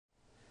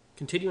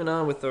Continuing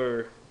on with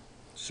our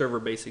server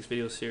basics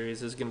video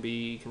series, this is going to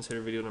be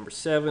considered video number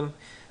 7.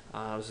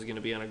 This is going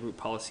to be on a group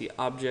policy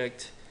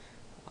object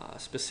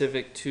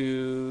specific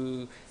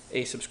to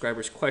a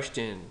subscriber's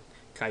question.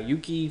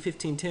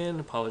 Kayuki1510,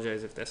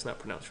 apologize if that's not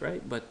pronounced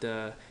right, but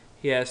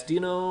he asked, do you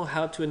know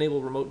how to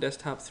enable remote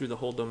desktop through the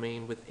whole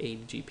domain with a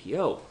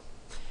GPO?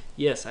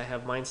 Yes, I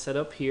have mine set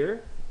up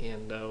here,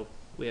 and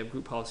we have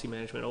group policy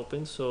management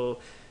open. So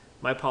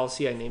my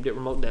policy, I named it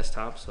remote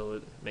desktop, so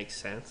it makes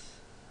sense.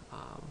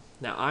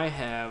 Now I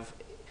have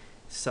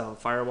some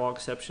firewall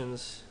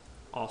exceptions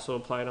also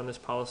applied on this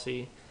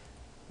policy.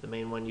 The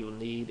main one you will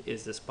need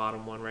is this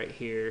bottom one right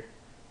here.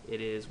 It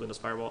is Windows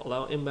Firewall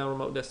allow inbound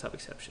remote desktop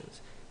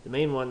exceptions. The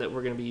main one that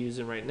we're going to be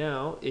using right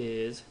now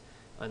is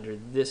under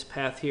this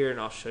path here, and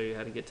I'll show you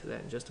how to get to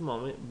that in just a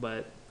moment,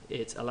 but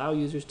it's allow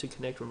users to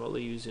connect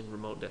remotely using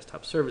remote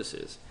desktop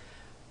services.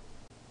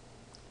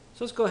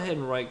 So let's go ahead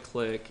and right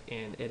click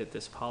and edit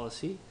this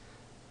policy,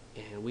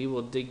 and we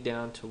will dig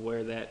down to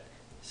where that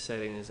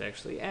setting is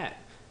actually at.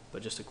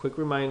 But just a quick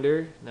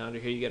reminder, now under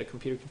here you got a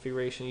computer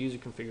configuration, user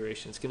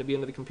configuration. It's going to be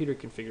under the computer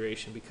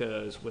configuration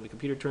because when the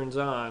computer turns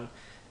on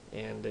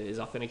and is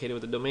authenticated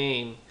with the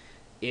domain,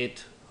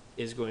 it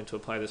is going to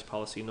apply this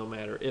policy no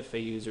matter if a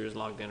user is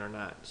logged in or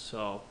not.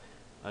 So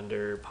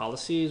under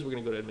policies, we're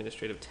going to go to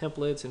administrative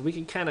templates, and we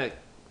can kind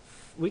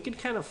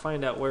of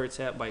find out where it's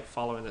at by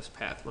following this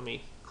path. Let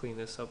me clean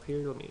this up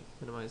here. Let me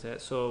minimize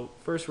that. So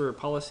first we're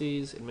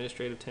policies,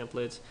 administrative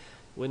templates,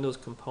 Windows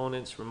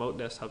components, remote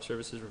desktop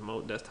services,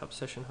 remote desktop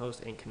session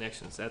host, and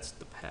connections. That's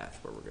the path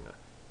where we're going to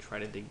try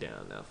to dig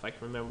down. Now, if I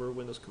can remember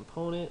Windows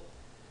component,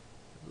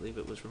 I believe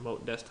it was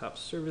remote desktop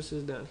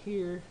services down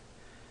here,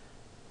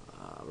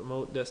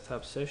 remote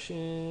desktop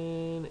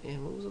session,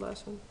 and what was the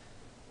last one?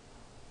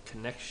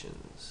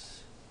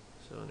 Connections.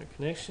 So under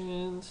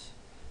connections,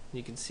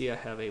 you can see I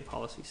have a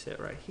policy set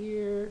right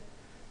here.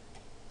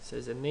 It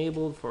says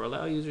enabled for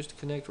allow users to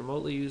connect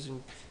remotely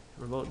using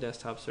remote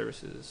desktop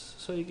services.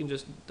 So you can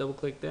just double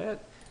click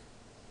that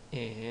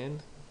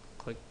and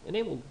click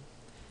enabled.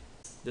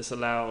 This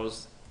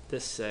allows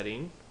this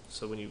setting.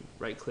 So when you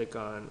right click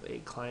on a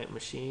client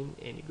machine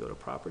and you go to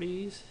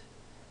properties,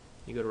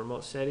 you go to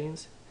remote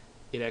settings,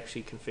 it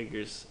actually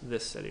configures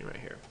this setting right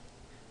here.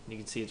 And you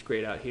can see it's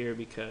grayed out here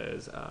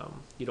because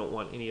you don't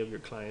want any of your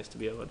clients to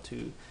be able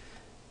to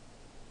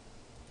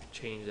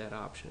change that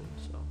option.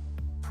 So